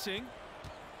Junior missing.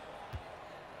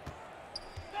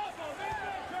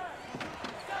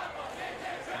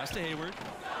 Pass to Hayward.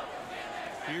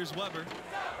 Here's Weber.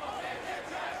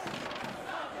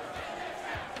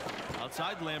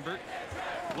 Outside Lambert.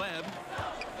 Webb.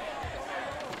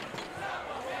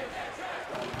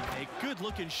 A good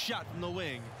looking shot from the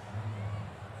wing.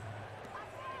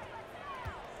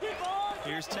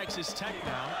 Here's Texas Tech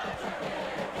now.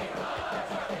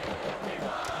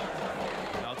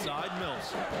 Outside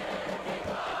Mills.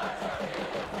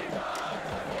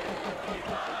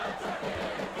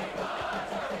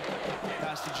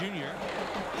 Pass to Junior.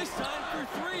 This time for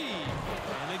 3.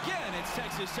 And again, it's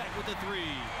Texas Tech with the 3.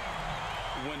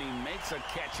 When he makes a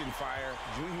catch and fire,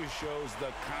 Junior shows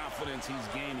the confidence he's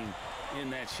gaining in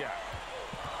that shot.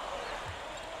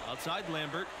 Outside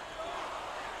Lambert.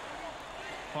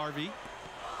 Harvey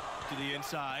to the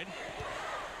inside.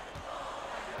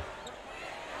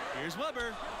 Here's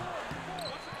Weber.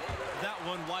 That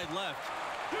one wide left.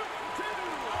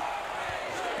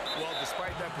 Well,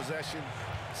 despite that possession,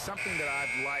 something that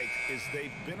I've liked is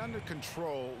they've been under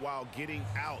control while getting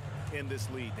out in this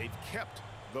lead. They've kept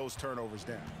those turnovers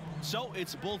down. So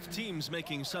it's both teams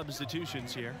making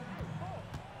substitutions here.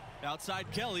 Outside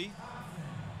Kelly.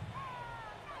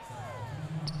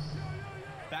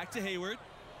 Back to Hayward.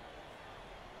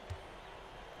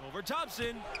 Over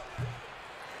Thompson.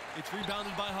 It's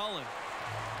rebounded by Holland.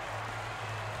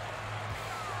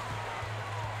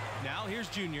 Now here's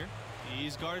Junior.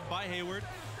 He's guarded by Hayward.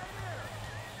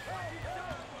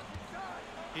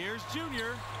 Here's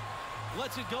Junior.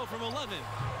 Lets it go from 11.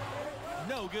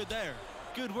 No good there.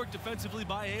 Good work defensively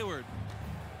by Hayward.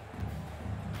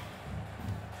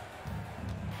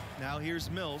 Now here's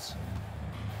Mills.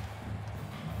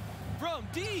 From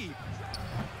deep.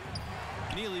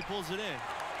 Neely pulls it in.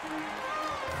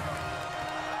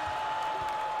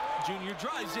 Junior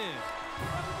drives in.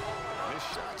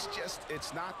 shot's just,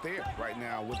 it's not there right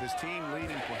now. With his team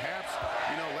leading, perhaps,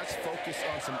 let's focus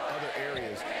on some other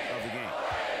areas of the game.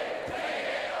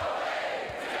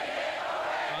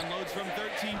 Unloads from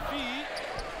 13 feet.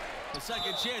 The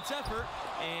second chance effort.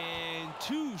 And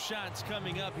 2 shots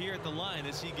coming up here at the line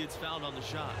as he gets fouled on the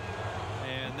shot.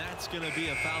 And that's going to be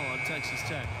a foul on Texas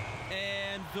Tech.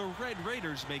 And the Red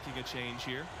Raiders making a change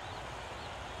here.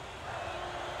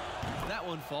 That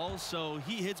one falls, so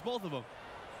he hits both of them.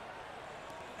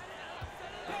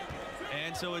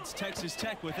 And so it's Texas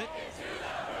Tech with it.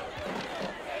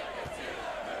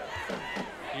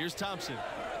 Here's Thompson.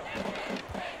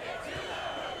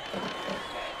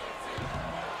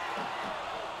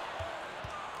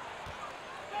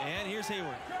 And here's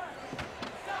Hayward.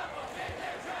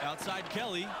 Outside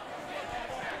Kelly.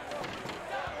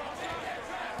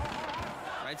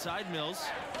 Right side Mills.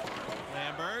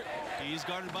 Lambert. He's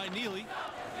guarded by Neely.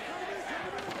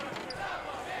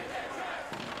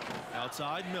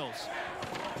 Outside Mills.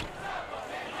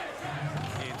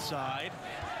 Inside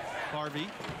Harvey.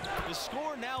 The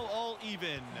score now all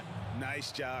even.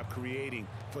 Nice job creating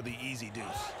for the easy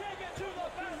deuce.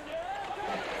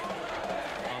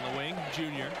 On the wing,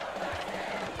 Junior.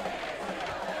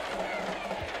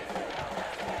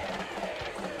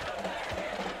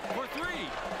 For 3.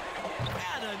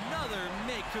 And another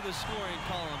make to the scoring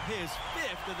column. His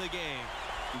 5th of the game.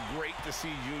 Great to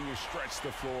see Junior stretch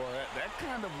the floor. That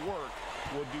kind of work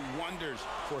will do wonders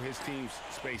for his team's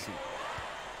spacing.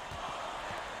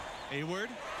 Hayward,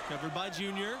 covered by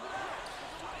Junior.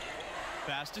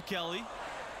 Pass to Kelly.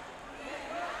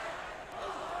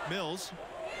 Mills.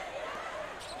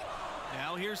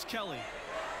 Now here's Kelly.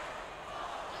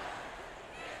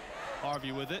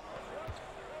 Harvey with it.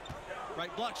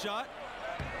 Right block shot.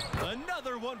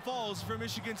 Another one falls for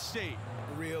Michigan State.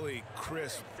 Really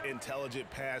crisp, intelligent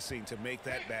passing to make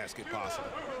that basket possible.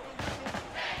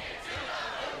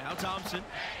 Now Thompson.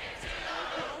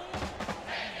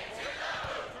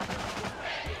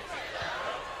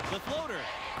 The floater.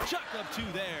 Chuck up 2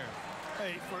 there.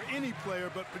 Hey, for any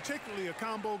player, but particularly a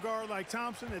combo guard like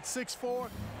Thompson at 6'4",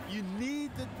 you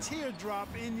need the teardrop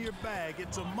in your bag.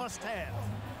 It's a must-have.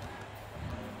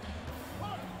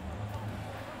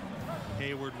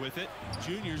 Hayward with it.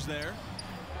 Junior's there.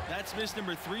 That's miss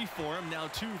number 3 for him. Now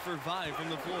 2 for 5 from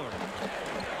the floor.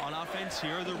 On offense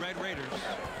here are the Red Raiders.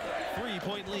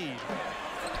 3-point lead.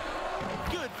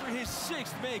 Good for his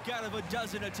 6th make out of a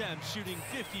dozen attempts, shooting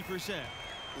 50%.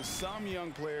 Some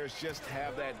young players just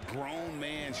have that grown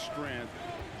man strength.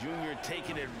 Junior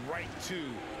taking it right to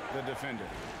the defender.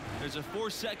 There's a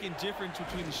 4-second difference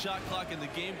between the shot clock and the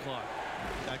game clock.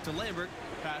 Back to Lambert.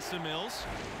 Pass to Mills.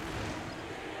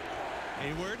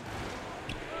 Hayward.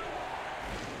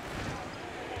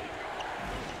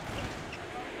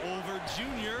 Over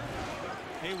Junior.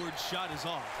 Hayward's shot is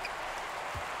off.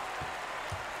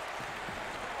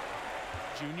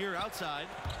 Junior outside.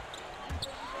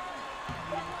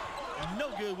 No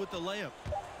good with the layup.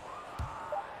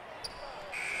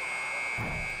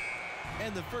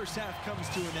 And the first half comes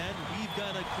to an end. We've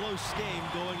got a close game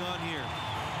going on here.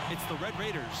 It's the Red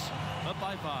Raiders up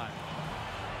by 5.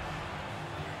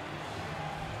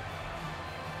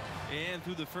 And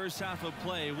through the first half of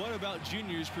play, what about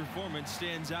Junior's performance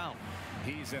stands out?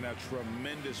 He's in a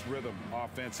tremendous rhythm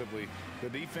offensively. The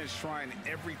defense trying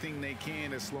everything they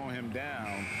can to slow him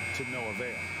down to no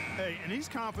avail. Hey, and he's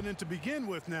confident to begin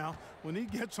with now. When he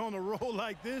gets on a roll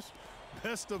like this,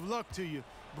 best of luck to you.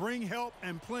 Bring help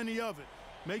and plenty of it.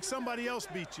 Make somebody else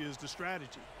beat you is the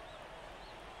strategy.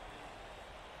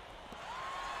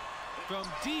 From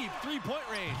deep 3-point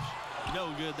range.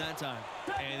 No good that time.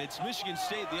 And it's Michigan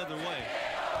State the other way.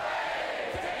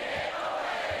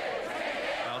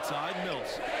 Outside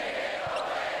Mills.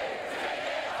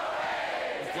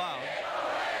 McLeod.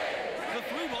 The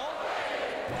 3-ball.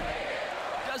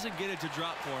 Doesn't get it to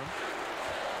drop for him.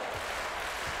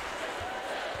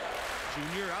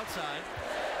 Junior outside.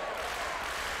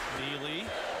 Neely.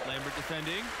 Lambert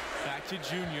defending. Back to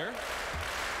Junior.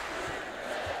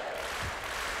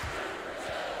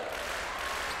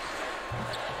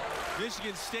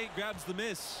 Michigan State grabs the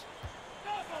miss.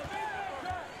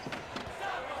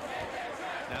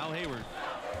 Now Hayward.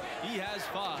 He has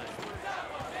 5.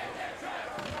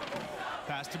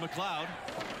 Pass to McLeod.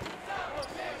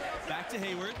 Back to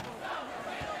Hayward.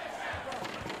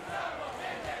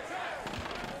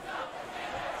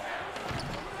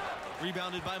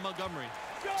 Rebounded by Montgomery.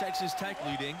 Texas Tech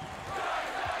leading.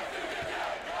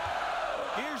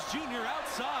 Here's Junior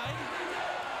outside.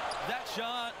 That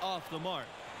shot off the mark.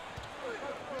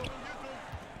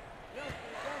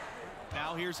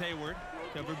 Now here's Hayward.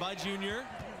 Covered by Junior.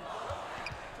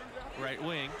 Right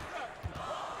wing.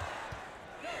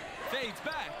 fades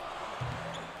back.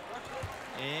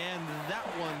 And that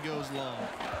one goes long.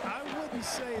 I wouldn't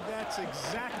say that's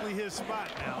exactly his spot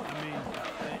now. I mean,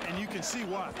 and you can see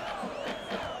why.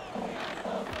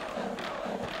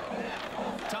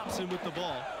 Thompson with the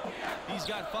ball. He's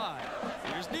got 5.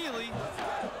 Here's Neely.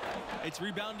 It's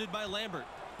rebounded by Lambert.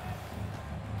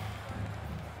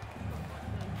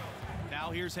 Now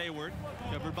here's Hayward.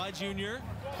 Covered by Junior.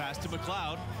 Pass to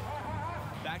McLeod.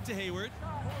 Back to Hayward.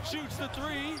 Shoots the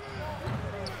 3.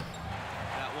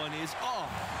 That one is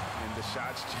off. And the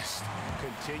shots just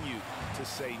continue to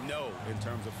say no in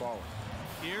terms of falling.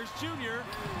 Here's Junior.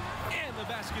 And the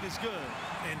basket is good.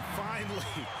 And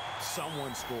finally,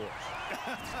 someone scores.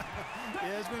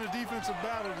 Yeah, it's been a defensive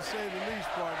battle to say the least,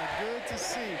 partner. Good to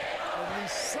see at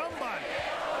least somebody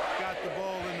got the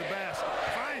ball in the basket.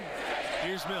 Finally.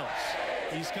 Here's Mills.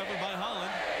 He's covered by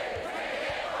Holland.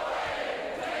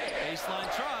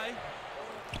 Baseline try.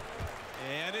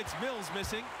 And it's Mills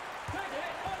missing.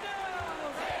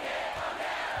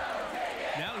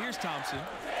 Now here's Thompson.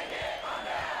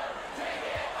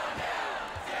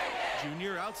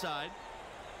 Junior outside.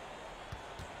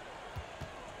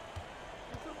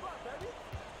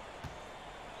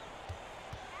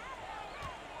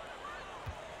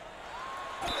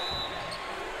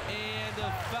 And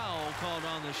a foul called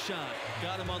on the shot.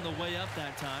 Got him on the way up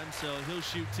that time, so he'll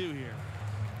shoot 2 here.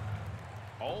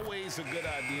 Always a good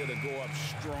idea to go up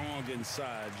strong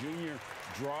inside. Junior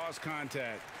draws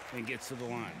contact and gets to the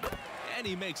line. And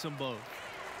he makes them both.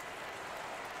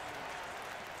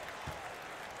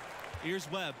 Here's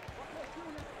Webb.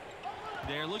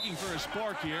 They're looking for a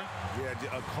spark here.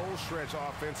 Yeah, a cold stretch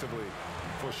offensively,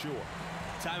 for sure.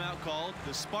 Timeout called.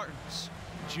 The Spartans.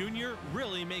 Junior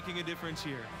really making a difference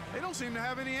here. They don't seem to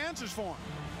have any answers for him.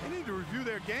 They need to review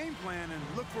their game plan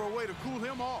and look for a way to cool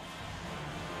him off.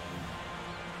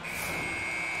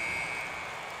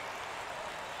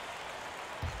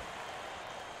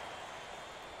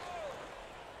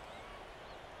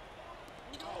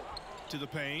 To the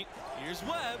paint. Here's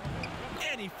Webb.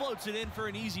 And he floats it in for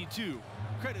an easy 2.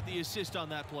 Credit the assist on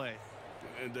that play.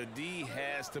 And the D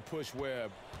has to push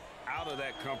Webb out of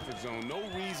that comfort zone. No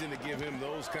reason to give him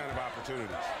those kind of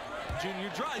opportunities. Junior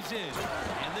drives in.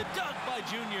 And the dunk by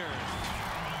Junior.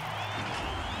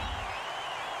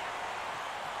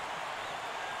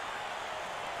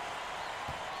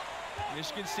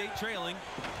 Michigan State trailing.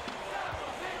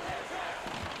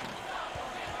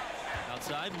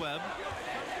 Outside Webb.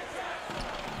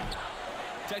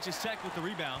 Texas Tech with the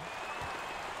rebound.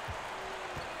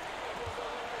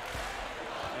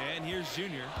 And here's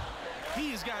Junior.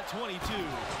 He's got 22.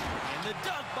 And the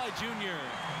dunk by Junior.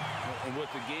 And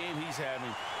with the game he's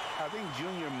having, I think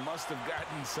Junior must have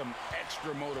gotten some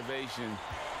extra motivation.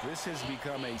 This has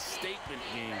become a statement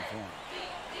game for him.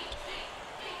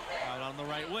 Out on the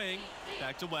right wing.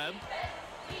 Back to Webb.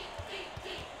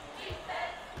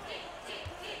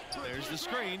 There's the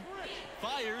screen.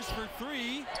 Fires for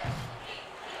 3.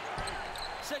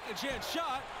 Second chance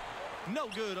shot. No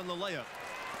good on the layup.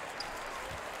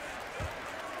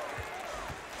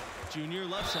 Junior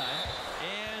left side.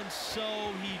 And so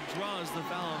he draws the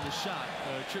foul on the shot.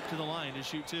 A trip to the line to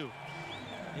shoot 2.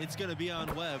 It's going to be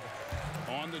on Webb.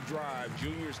 On the drive,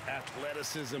 Junior's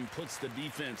athleticism puts the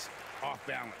defense off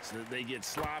balance. They get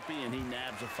sloppy and he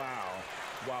nabs a foul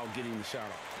while getting the shot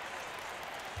off.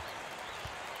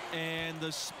 And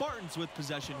the Spartans with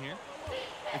possession here.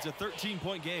 It's a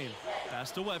 13-point game.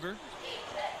 Pass to Weber.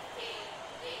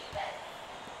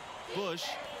 Bush.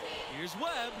 Here's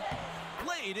Webb.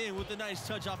 Laid in with a nice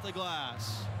touch off the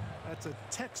glass. That's a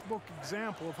textbook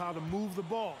example of how to move the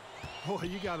ball. Boy,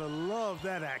 you got to love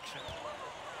that action.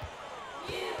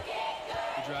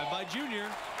 The drive by Junior.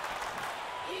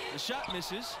 The shot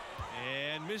misses.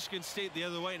 And Michigan State the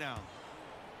other way now.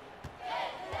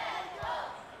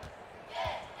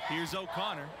 Here's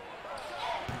O'Connor.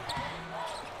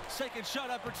 Second shot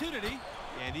opportunity.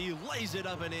 And he lays it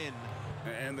up and in.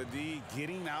 And the D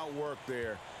getting outworked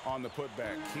there on the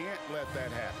putback. Can't let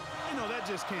that happen. You know, that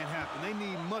just can't happen. They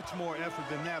need much more effort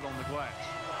than that on the glass.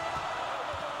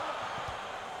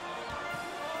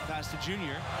 Pass to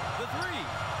Junior. The 3.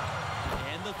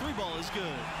 And the 3 ball is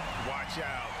good. Watch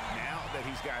out. Now that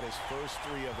he's got his first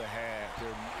 3 of the half, there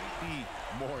may be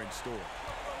more in store.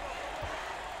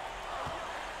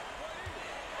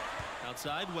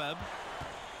 Outside Webb.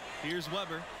 Here's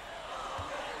Weber.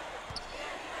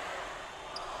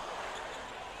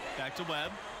 Back to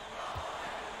Webb.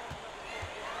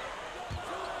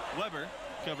 Weber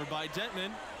covered by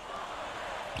Dentman.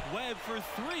 Webb for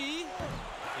 3.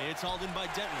 It's hauled in by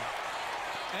Dentman.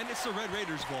 And it's the Red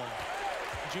Raiders ball.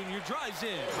 Junior drives in.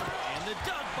 And the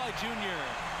dunk by Junior.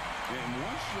 And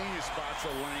once Junior spots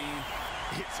a lane,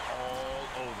 it's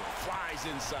all over. Flies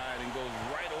inside and goes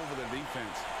right over the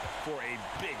defense for a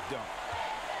big dunk.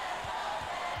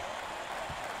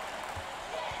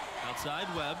 Outside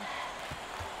Webb.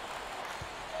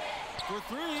 For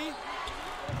three.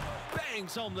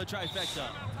 Bangs home the trifecta.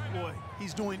 Boy,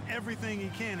 he's doing everything he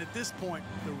can at this point.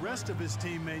 The rest of his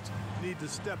teammates need to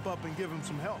step up and give him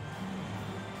some help.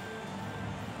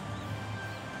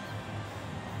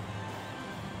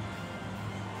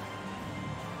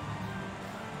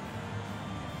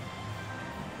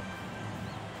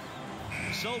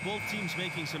 So both teams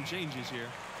making some changes here.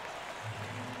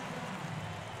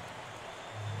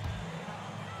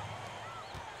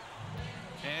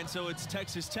 And so it's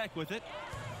Texas Tech with it.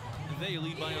 They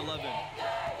lead by 11.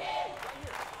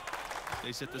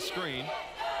 They set the screen.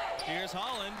 Here's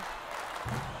Holland.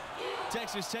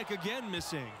 Texas Tech again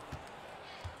missing.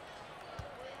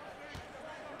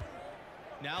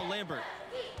 Now Lambert.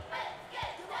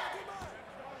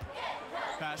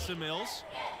 Pass to Mills.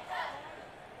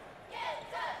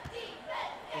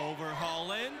 Over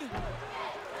Holland.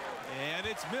 And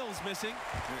it's Mills missing.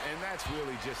 And that's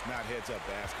really just not heads-up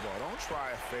basketball. Don't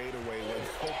try a fadeaway when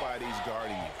nobody's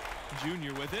guarding you.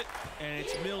 Junior with it, and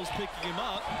it's Mills picking him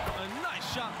up. A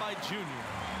nice shot by Junior.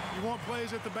 You want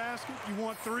plays at the basket? You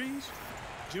want threes?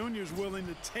 Junior's willing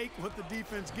to take what the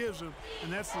defense gives him,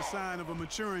 and that's the sign of a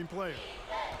maturing player.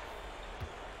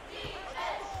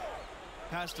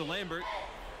 Pass to Lambert.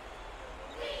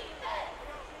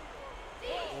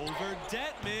 Over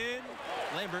Detman.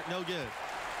 Lambert, no good.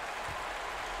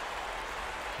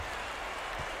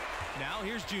 Now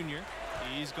here's Junior.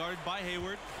 He's guarded by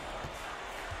Hayward.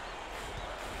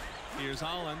 Here's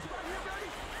Holland.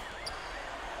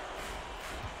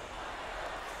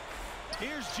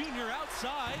 Here's Junior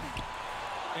outside.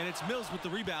 And it's Mills with the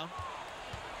rebound.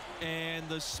 And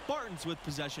the Spartans with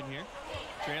possession here.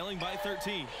 Trailing by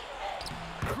 13.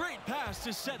 Great pass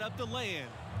to set up the lay-in.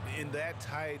 In that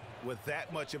tight, with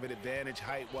that much of an advantage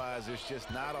height-wise, there's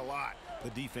just not a lot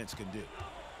the defense can do.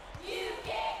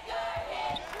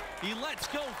 He lets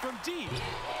go from deep.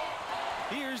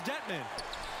 Here's Detman.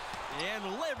 And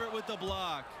Lambert with the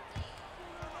block.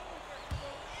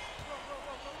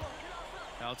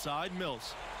 Outside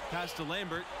Mills. Pass to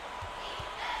Lambert.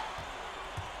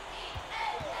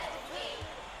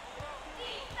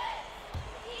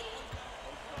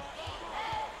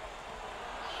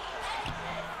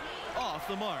 Off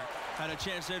the mark. Had a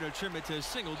chance there to trim it to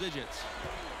single digits.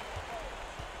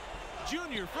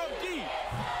 Junior from deep.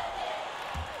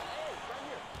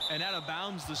 And out of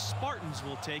bounds, the Spartans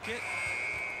will take it.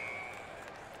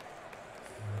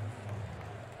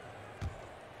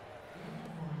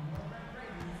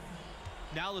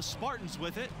 Now the Spartans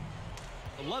with it.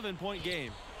 11-point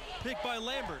game. Picked by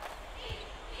Lambert.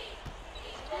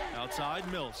 Outside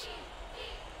Mills.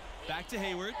 Back to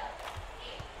Hayward.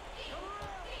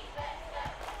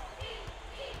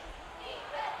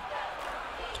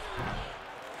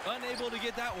 Unable to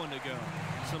get that one to go.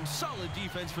 Some solid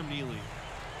defense from Neely.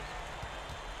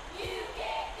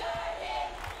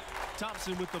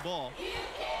 Thompson with the ball.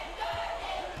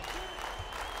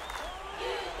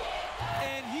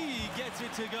 And he gets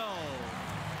it to go.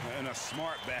 And a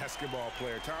smart basketball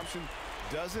player. Thompson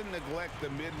doesn't neglect the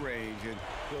mid-range, and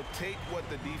he'll take what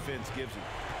the defense gives him.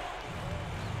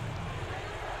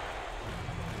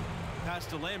 Pass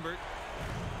to Lambert.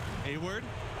 Hayward.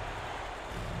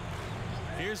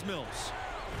 Here's Mills.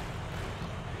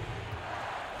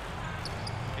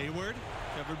 Hayward,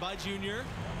 covered by Junior.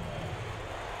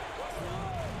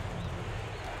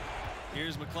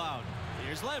 Here's McLeod.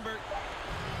 Here's Lambert.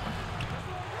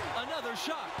 Another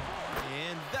shot.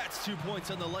 And that's 2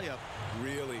 points on the layup.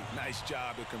 Really nice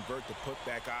job to convert the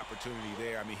putback opportunity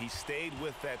there. I mean, he stayed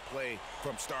with that play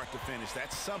from start to finish.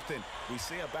 That's something we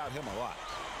say about him a lot.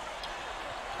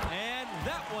 And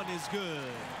that one is good.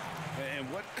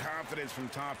 And what confidence from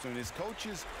Thompson. His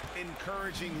coaches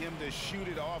encouraging him to shoot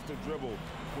it off the dribble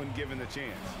when given the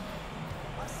chance.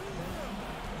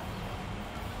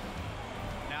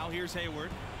 Now here's Hayward,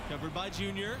 covered by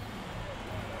Junior.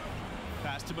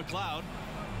 Pass to McLeod.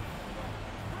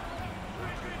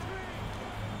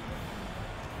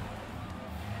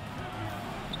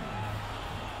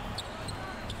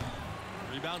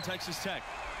 Rebound Texas Tech.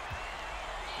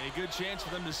 A good chance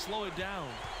for them to slow it down.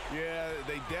 Yeah,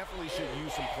 they definitely should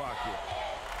use some clock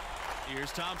here.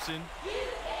 Here's Thompson.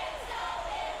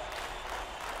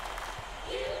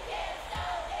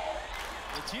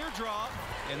 The teardrop,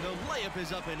 and the layup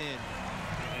is up and in.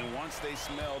 And once they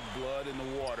smelled blood in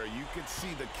the water, you could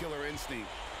see the killer instinct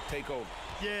take over.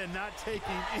 Yeah, not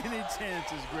taking any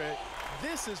chances, Greg.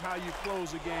 This is how you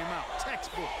close a game out.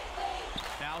 Textbook.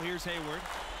 Now here's Hayward.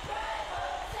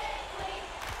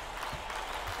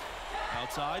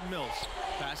 Outside, Mills.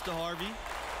 Pass to Harvey.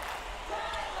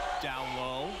 Down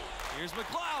low. Here's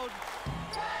McLeod.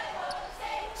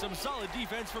 Some solid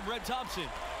defense from Red Thompson.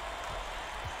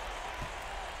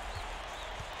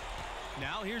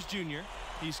 Now here's Junior.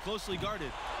 He's closely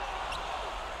guarded.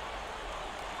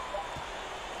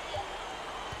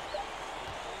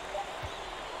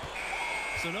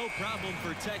 So no problem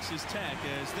for Texas Tech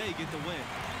as they get the win.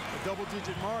 A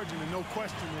double-digit margin, and no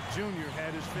question that Junior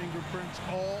had his fingerprints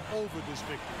all over this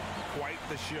victory. Quite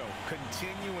the show,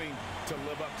 continuing to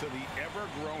live up to the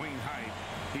ever-growing hype.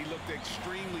 He looked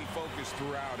extremely focused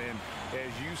throughout and,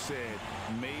 as you said,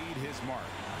 made his mark.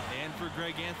 And for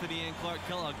Greg Anthony and Clark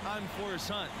Kellogg, I'm Forrest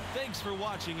Hunt. Thanks for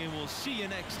watching, and we'll see you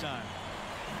next time.